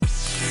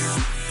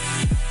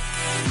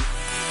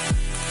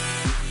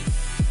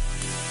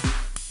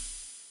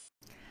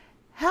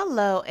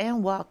Hello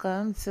and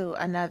welcome to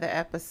another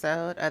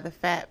episode of the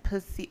Fat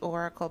Pussy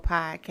Oracle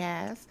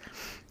podcast.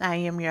 I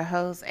am your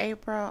host,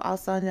 April,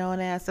 also known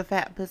as the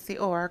Fat Pussy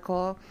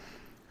Oracle.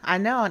 I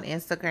know on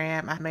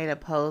Instagram I made a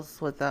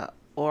post with the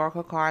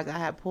oracle cards I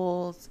had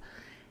pulled,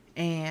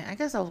 and I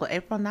guess it was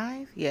April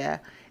 9th? Yeah.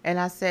 And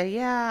I said,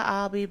 yeah,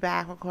 I'll be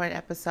back recording an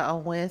episode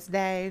on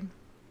Wednesday.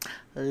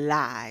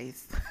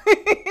 Lies.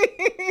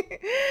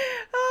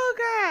 Oh,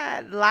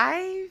 God.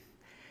 Life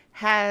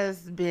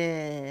has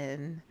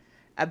been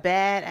a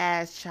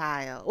badass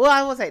child. Well,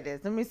 I will say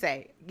this. Let me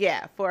say,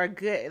 yeah, for a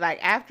good,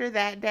 like after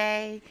that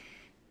day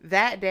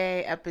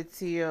up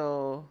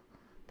until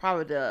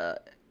probably the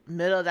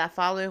middle of that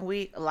following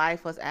week,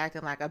 life was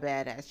acting like a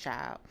badass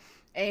child.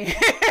 And,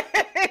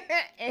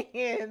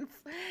 and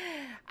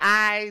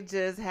I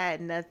just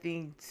had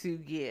nothing to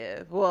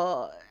give.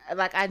 Well,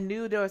 like I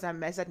knew there was a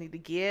message I needed to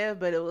give,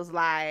 but it was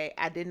like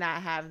I did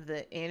not have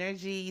the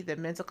energy, the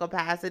mental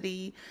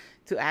capacity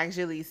to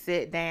actually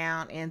sit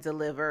down and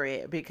deliver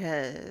it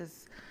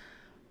because,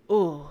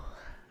 ooh,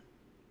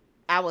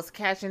 I was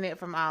catching it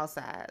from all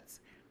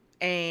sides.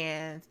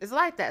 And it's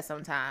like that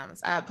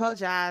sometimes. I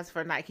apologize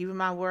for not keeping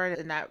my word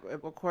and not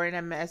recording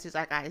a message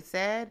like I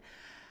said.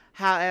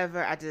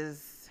 However, I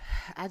just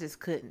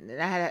couldn't.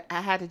 And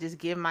I had to just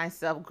give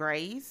myself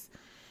grace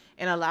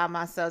and allow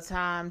myself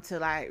time to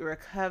like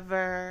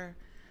recover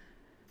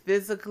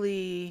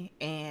physically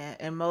and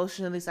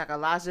emotionally,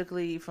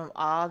 psychologically from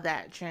all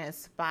that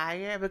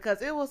transpired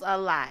because it was a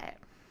lot.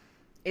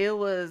 It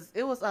was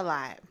a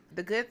lot.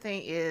 The good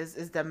thing is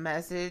the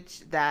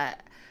message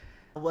that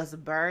was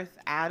birthed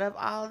out of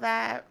all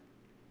that.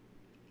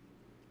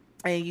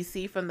 And you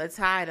see from the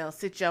title,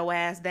 sit your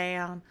ass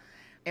down.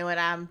 And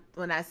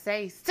when I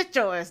say sit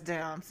your ass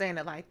down, I'm saying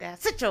it like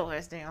that. Sit your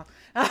ass down.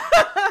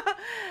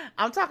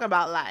 I'm talking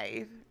about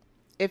life.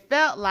 It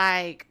felt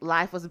like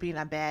life was being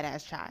a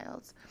badass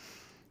child.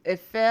 It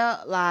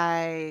felt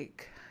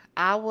like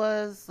I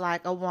was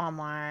like a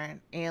Walmart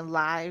and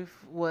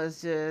life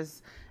was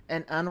just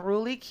an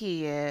unruly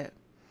kid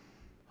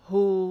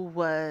who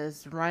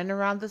was running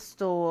around the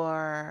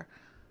store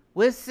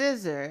with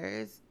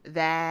scissors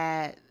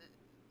that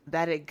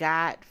it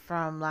got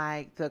from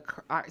like the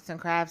arts and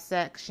crafts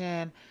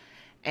section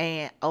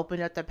and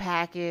opened up the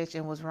package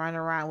and was running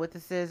around with the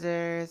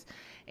scissors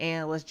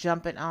and was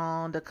jumping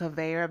on the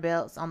conveyor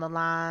belts on the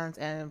lines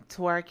and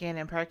twerking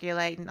and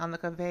percolating on the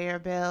conveyor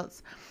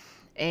belts,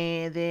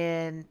 and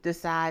then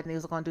deciding he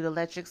was going to do the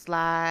electric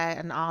slide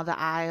and all the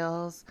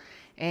aisles.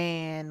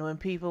 And when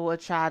people would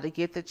try to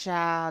get the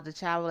child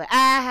was like,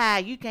 ah,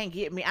 you can't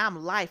get me.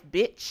 I'm life,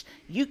 bitch.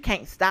 You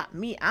can't stop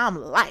me.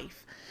 I'm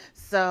life.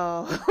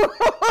 So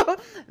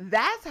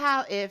that's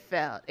how it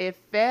felt. It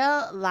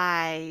felt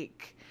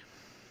like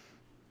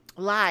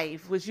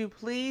life. Would you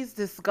please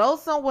just go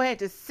somewhere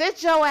to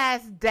sit your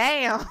ass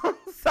down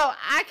so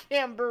I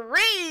can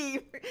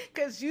breathe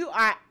because you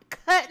are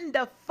cutting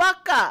the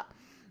fuck up.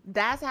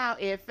 That's how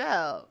it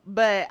felt.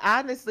 But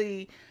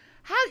honestly,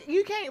 how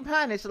you can't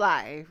punish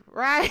life,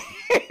 right?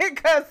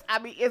 Because I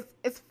mean,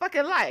 it's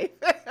fucking life.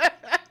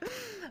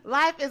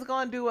 Life is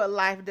gonna do what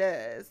life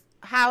does.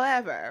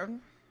 However,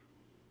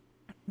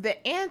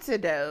 the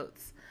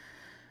antidotes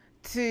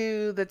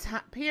to the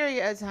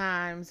period of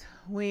times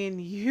when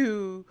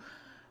you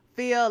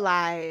feel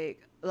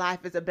like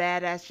life is a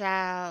badass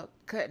child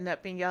cutting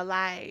up in your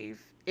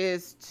life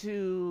is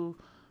to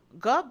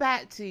go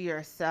back to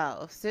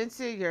yourself,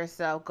 center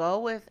yourself, go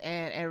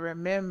within and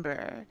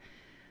remember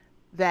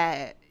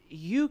that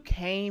you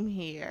came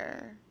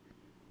here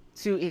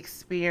to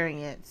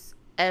experience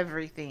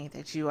everything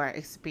that you are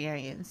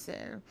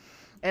experiencing.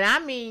 And I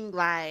mean,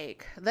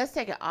 like, let's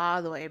take it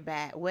all the way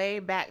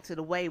back to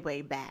the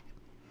way back.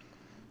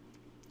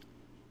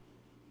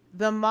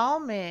 The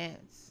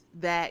moment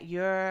that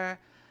your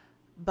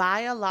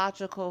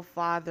biological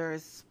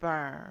father's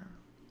sperm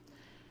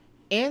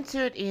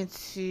entered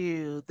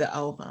into the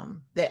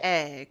ovum, the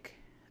egg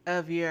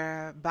of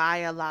your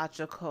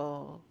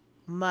biological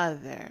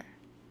mother,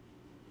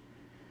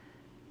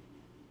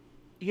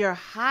 your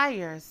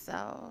higher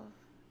self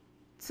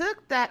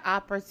took that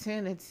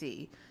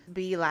opportunity to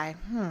be like,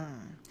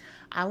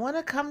 I want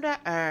to come to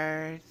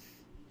earth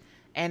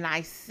and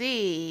I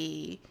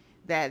see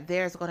that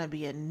there's going to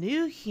be a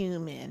new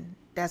human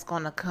that's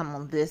going to come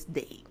on this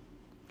date.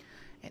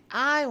 And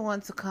I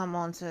want to come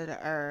onto the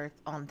earth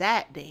on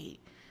that date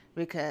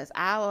because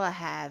I will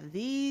have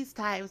these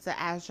types of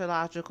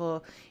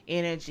astrological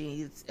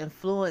energies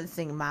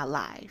influencing my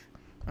life.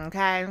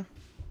 Okay?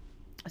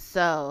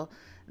 So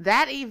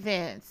that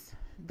event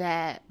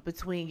that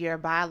between your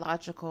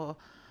biological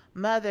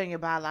mother and your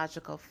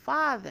biological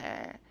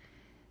father,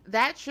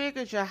 that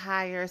triggered your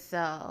higher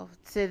self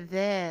to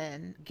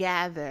then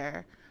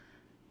gather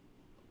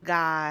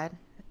God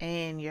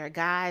and your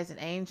guides and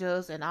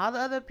angels and all the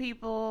other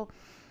people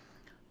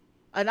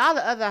and all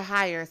the other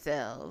higher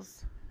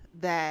selves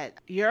that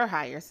your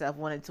higher self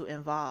wanted to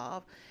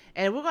involve.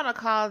 And we're going to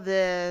call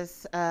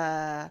this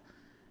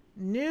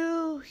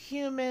new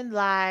human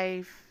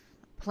life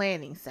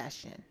planning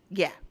session.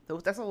 Yeah,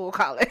 That's what we'll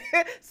call it.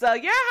 So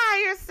your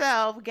higher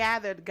self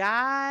gathered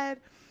God,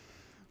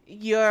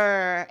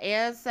 your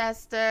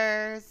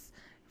ancestors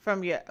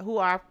from your who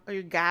are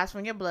your guys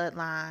from your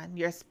bloodline,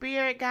 your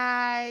spirit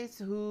guides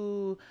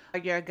who are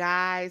your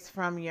guides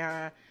from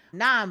your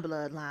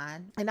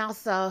non-bloodline, and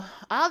also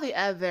all the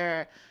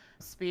other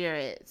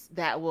spirits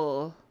that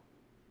will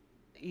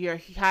your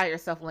higher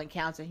self will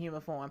encounter in human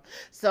form.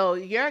 So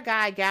your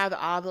guide gathered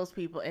all those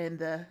people in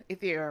the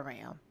ethereal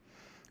realm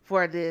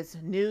for this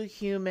new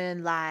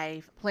human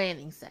life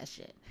planning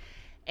session.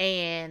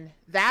 And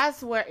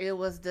that's where it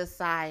was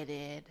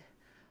decided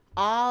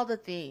all the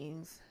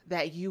things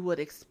that you would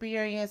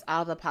experience,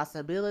 all the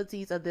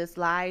possibilities of this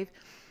life,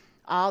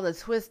 all the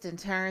twists and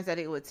turns that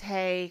it would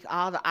take,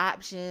 all the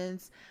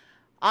options,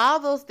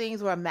 all those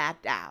things were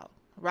mapped out,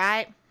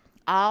 right?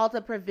 All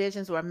the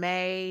provisions were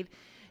made.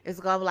 It's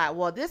going to be like,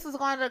 well, this is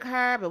going to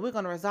occur, but we're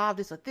going to resolve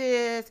this with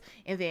this.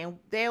 And then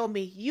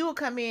you will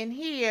come in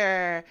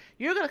here.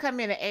 You're going to come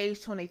in at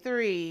age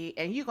 23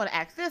 and you're going to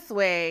act this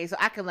way so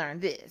I can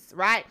learn this,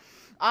 right?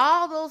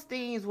 All those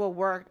things were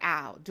worked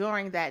out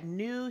during that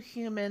new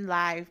human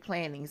life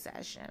planning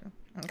session.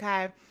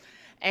 Okay.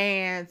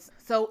 And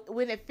so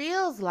when it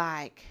feels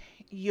like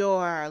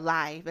your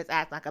life is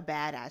acting like a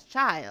badass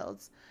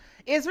child's,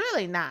 it's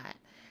really not.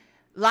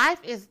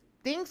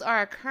 Things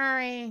are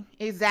occurring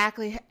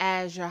exactly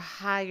as your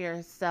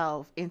higher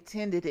self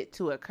intended it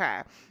to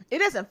occur. It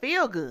doesn't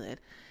feel good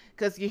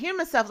because your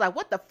human self is like,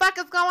 what the fuck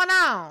is going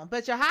on?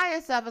 But your higher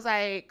self is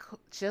like,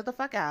 chill the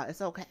fuck out. It's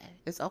okay.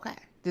 It's okay.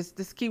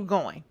 Just keep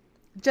going.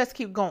 Just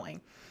keep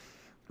going.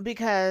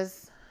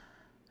 Because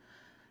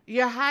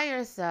your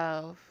higher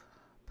self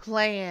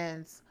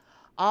plans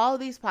all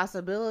these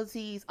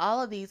possibilities,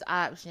 all of these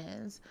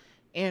options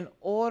in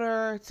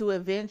order to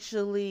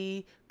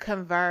eventually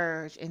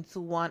converge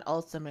into one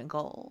ultimate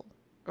goal,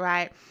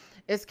 right?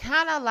 It's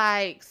kind of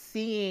like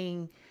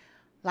seeing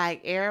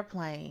like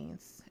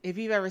airplanes. If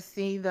you've ever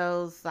seen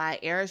those like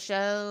air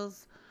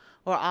shows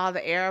where all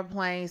the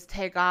airplanes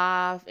take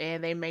off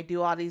and they may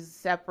do all these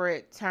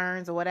separate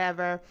turns or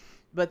whatever,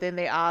 but then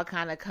they all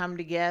kind of come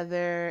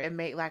together and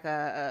make like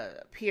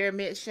a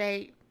pyramid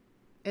shape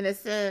in a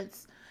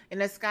sense in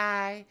the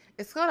sky.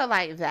 It's sort of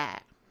like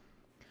that,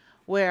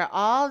 where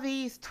all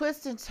these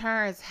twists and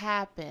turns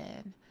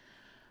happen.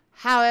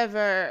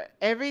 However,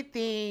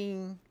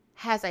 everything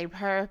has a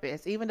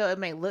purpose. Even though it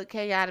may look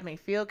chaotic, may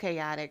feel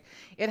chaotic,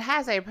 it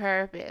has a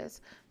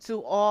purpose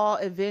to all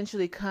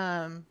eventually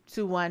come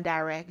to one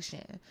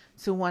direction,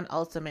 to one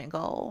ultimate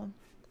goal.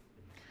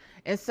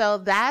 And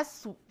so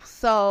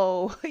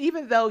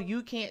even though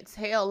you can't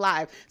tell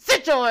life,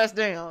 sit your ass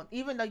down,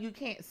 even though you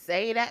can't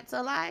say that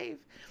to life,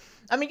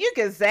 I mean, you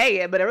can say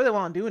it, but it really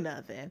won't do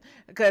nothing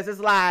because it's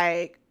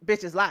like,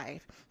 bitch, it's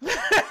life.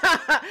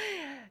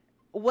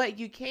 What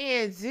you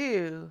can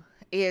do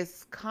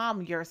is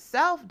calm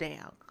yourself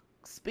down.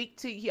 Speak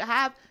to you.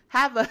 Have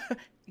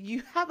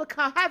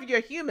your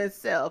human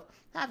self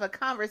have a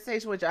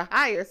conversation with your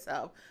higher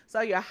self,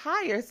 so your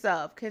higher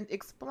self can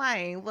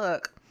explain.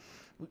 Look,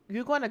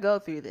 you're going to go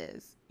through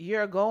this.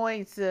 You're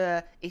going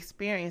to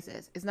experience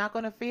this. It's not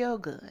going to feel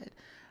good,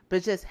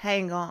 but just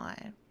hang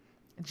on.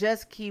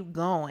 Just keep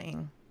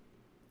going.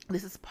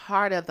 This is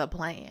part of the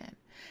plan.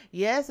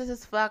 Yes, this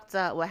is fucked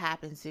up what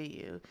happened to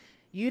you.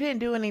 You didn't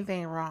do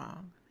anything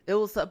wrong. It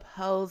was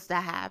supposed to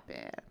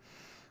happen.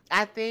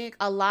 I think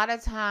a lot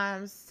of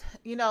times,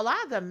 a lot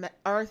of the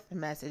earth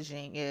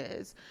messaging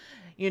is,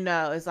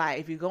 it's like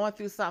if you're going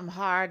through something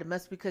hard, it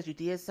must be because you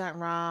did something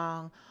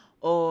wrong,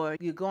 or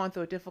you're going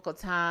through a difficult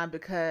time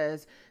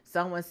because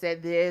someone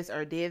said this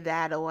or did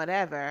that or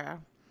whatever.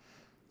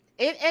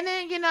 And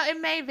then, it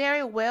may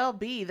very well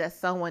be that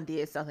someone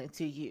did something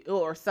to you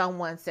or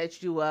someone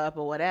set you up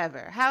or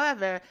whatever.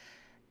 However,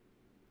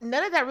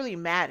 none of that really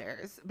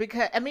matters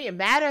because, it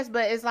matters,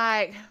 but it's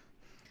like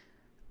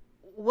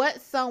what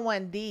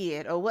someone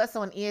did or what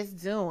someone is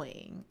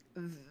doing,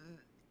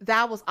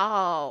 that was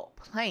all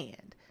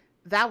planned.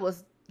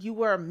 You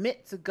were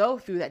meant to go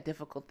through that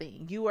difficult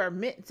thing. You were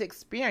meant to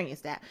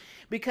experience that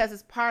because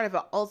it's part of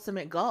an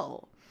ultimate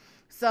goal.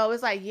 So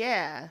it's like,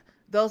 yeah,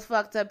 those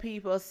fucked up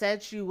people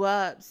set you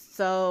up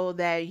so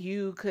that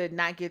you could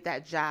not get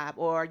that job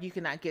or you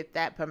could not get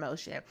that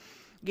promotion.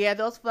 Yeah,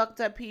 those fucked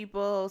up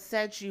people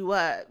set you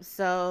up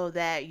so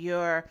that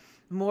your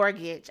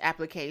mortgage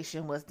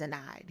application was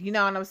denied. You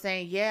know what I'm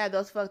saying? Yeah,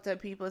 those fucked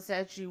up people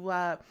set you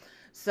up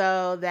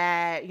so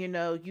that,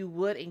 you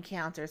would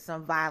encounter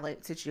some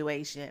violent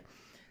situation.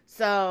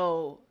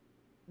 So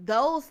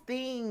those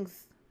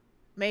things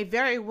may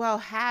very well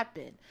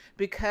happen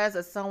because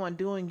of someone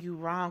doing you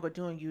wrong or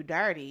doing you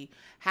dirty.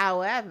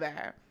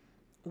 However,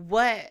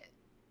 what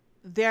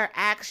their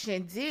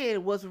action did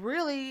was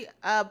really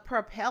a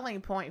propelling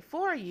point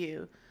for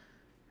you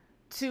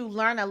to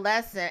learn a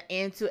lesson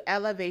and to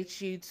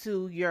elevate you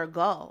to your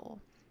goal,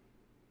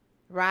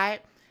 right?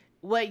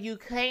 What you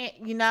can't,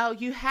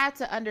 you have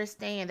to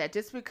understand that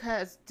just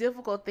because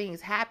difficult things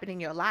happen in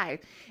your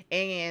life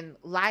and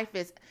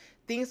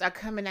things are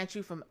coming at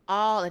you from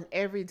all and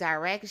every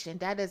direction,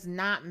 that does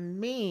not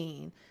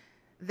mean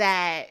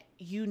that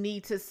you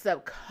need to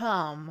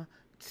succumb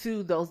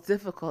to those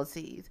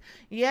difficulties.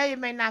 Yeah, you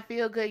may not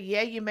feel good.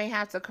 Yeah, you may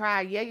have to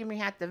cry. Yeah, you may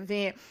have to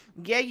vent.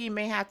 Yeah, you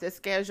may have to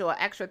schedule an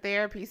extra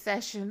therapy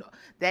session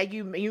that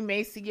you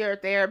may see your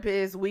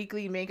therapist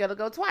weekly. You may gotta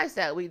go twice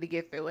that week to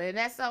get through it, and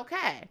that's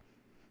okay.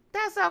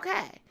 That's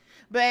okay.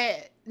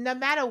 But no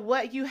matter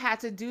what you have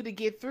to do to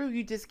get through,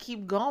 you just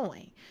keep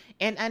going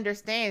and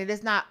understand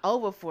it's not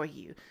over for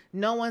you.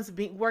 No one's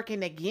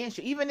working against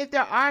you. Even if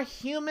there are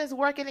humans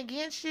working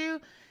against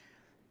you,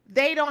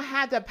 they don't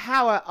have the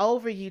power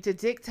over you to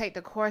dictate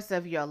the course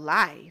of your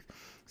life.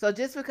 So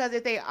just because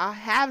if they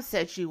have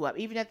set you up,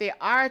 even if they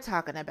are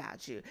talking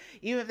about you,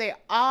 even if they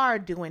are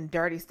doing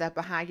dirty stuff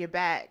behind your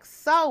back,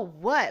 so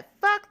what?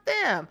 Fuck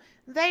them.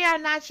 They are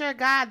not your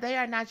God. They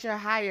are not your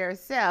higher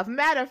self.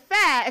 Matter of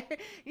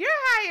fact, your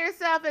higher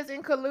self is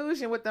in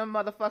collusion with them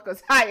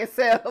motherfuckers' higher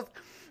selves,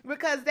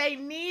 because they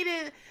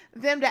needed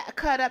them to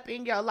cut up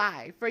in your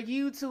life for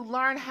you to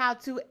learn how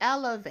to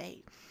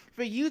elevate,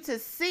 for you to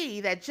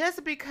see that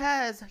just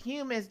because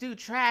humans do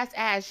trash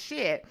ass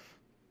shit,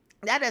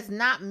 that does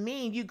not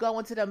mean you go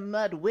into the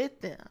mud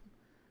with them.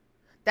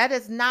 That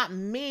does not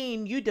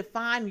mean you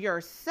define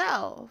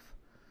yourself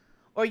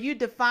or you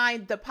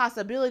define the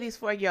possibilities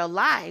for your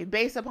life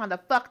based upon the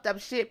fucked up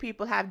shit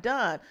people have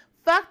done.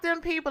 Fuck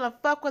them people and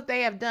fuck what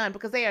they have done,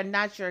 because they are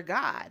not your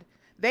God.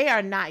 They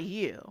are not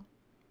you.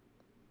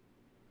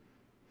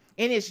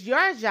 And it's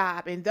your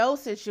job in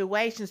those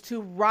situations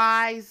to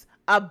rise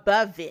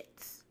above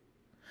it.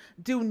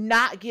 Do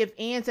not give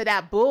in to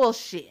that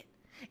bullshit.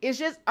 It's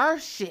just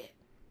earth shit.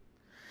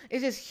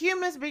 It's just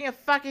humans being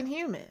fucking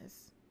humans.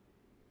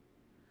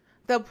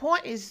 The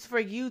point is for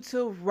you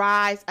to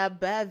rise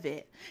above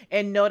it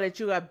and know that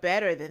you are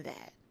better than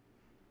that.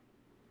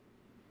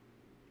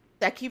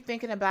 I keep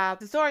thinking about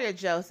the story of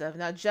Joseph.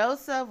 Now,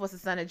 Joseph was the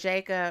son of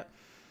Jacob.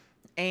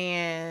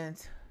 And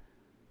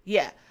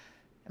yeah,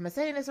 am I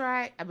saying this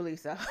right? I believe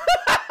so.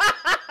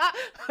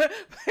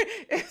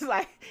 It's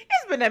like,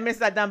 it's been a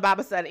miss I done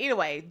Bible study.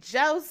 Anyway,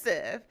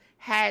 Joseph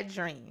had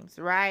dreams,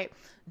 right?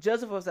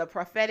 Joseph was a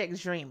prophetic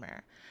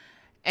dreamer.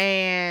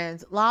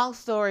 And long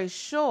story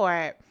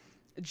short,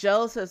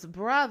 Joseph's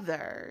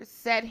brothers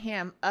set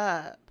him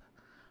up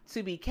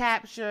to be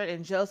captured,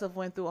 and Joseph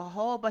went through a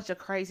whole bunch of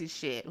crazy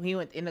shit. He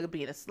ended up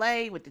being a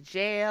slave, went to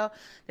jail,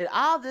 did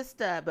all this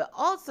stuff. But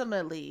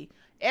ultimately,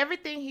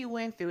 everything he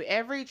went through,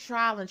 every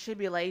trial and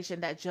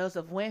tribulation that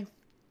Joseph went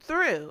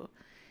through,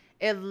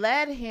 it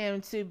led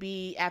him to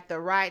be at the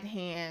right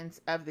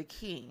hands of the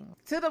king,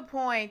 to the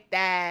point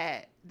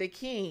that the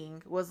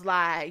king was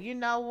like, you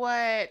know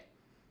what?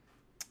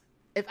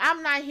 If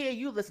I'm not here,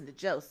 you listen to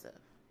Joseph.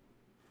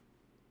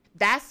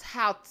 That's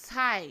how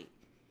tight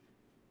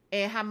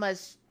and how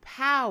much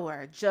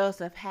power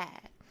Joseph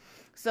had.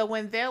 So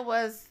when there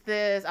was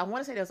this, I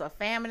want to say there was a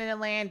famine in the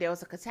land, there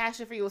was a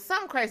catastrophe, it was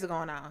something crazy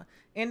going on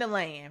in the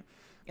land,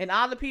 and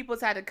all the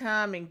peoples had to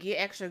come and get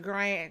extra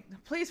grain.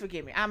 Please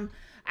forgive me.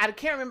 I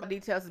can't remember the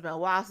details. It's been a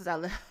while since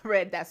I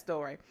read that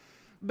story.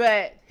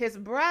 But his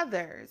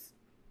brothers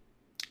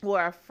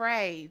were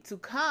afraid to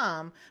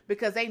come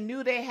because they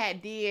knew they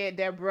had did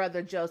their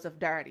brother Joseph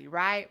dirty,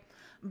 right?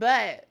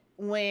 But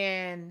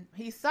when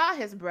he saw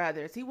his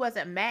brothers, he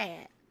wasn't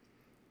mad,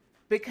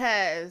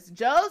 because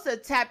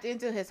Joseph tapped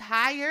into his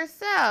higher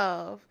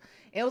self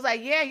and was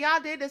like, yeah, y'all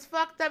did this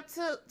fucked up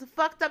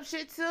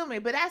shit to me,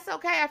 but that's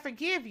okay. I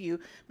forgive you,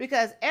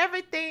 because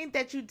everything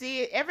that you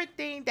did,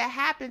 everything that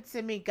happened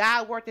to me,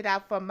 God worked it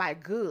out for my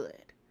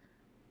good.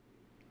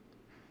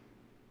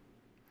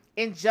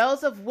 And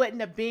Joseph wouldn't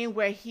have been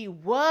where he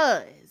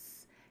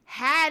was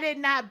had it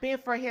not been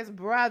for his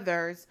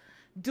brothers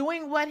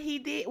doing what he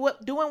did,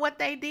 doing what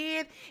they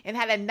did, and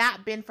had it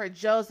not been for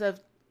Joseph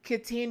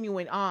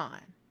continuing on.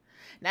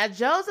 Now,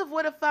 Joseph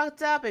would have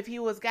fucked up if he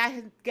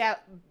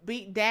got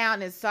beat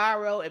down in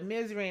sorrow and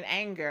misery and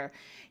anger,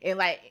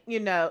 and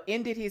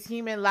ended his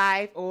human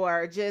life,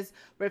 or just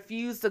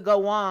refused to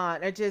go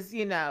on, or just,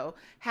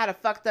 had a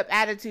fucked up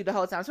attitude the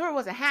whole time. So he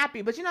wasn't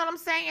happy, but you know what I'm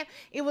saying?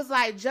 It was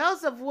like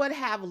Joseph would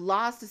have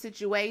lost the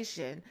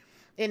situation,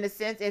 in the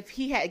sense if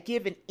he had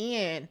given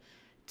in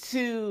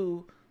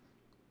to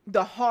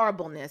the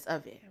horribleness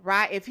of it,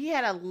 right? If he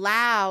had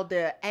allowed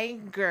the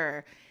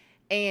anger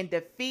and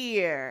the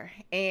fear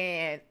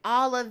and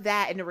all of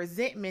that and the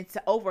resentment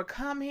to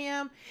overcome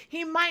him,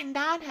 he might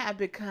not have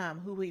become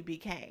who he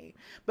became.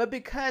 But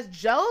because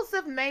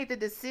Joseph made the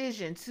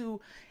decision to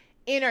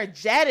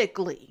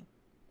energetically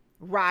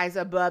rise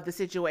above the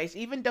situation,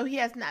 even though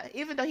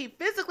he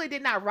physically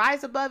did not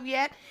rise above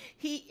yet,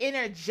 he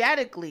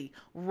energetically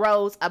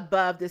rose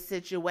above the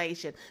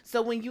situation. So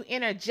when you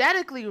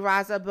energetically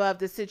rise above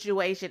the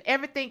situation,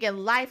 everything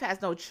in life has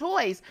no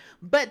choice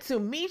but to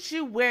meet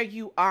you where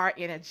you are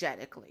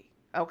energetically.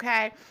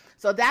 Okay?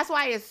 So that's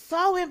why it's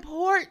so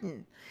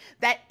important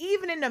that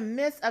even in the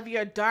midst of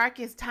your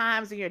darkest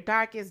times and your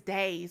darkest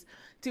days,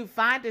 to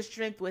find the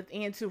strength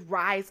within to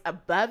rise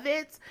above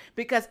it,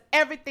 because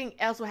everything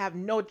else will have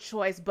no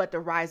choice but to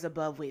rise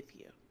above with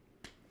you.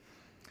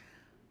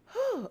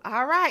 Whew.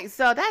 All right.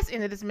 So that's the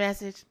end of this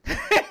message.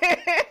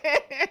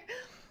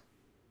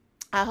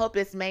 I hope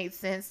it's made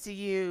sense to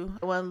you.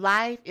 When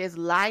life is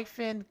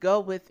lifing,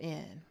 go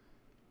within.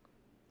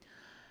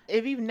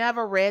 If you've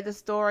never read the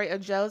story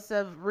of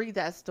Joseph, read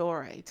that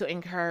story to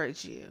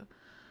encourage you.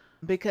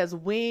 Because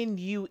when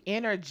you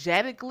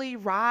energetically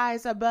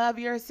rise above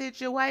your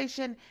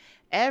situation,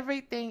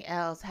 everything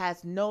else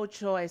has no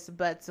choice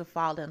but to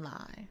fall in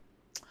line.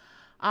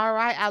 All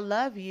right, I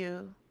love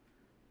you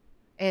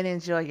and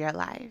enjoy your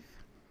life.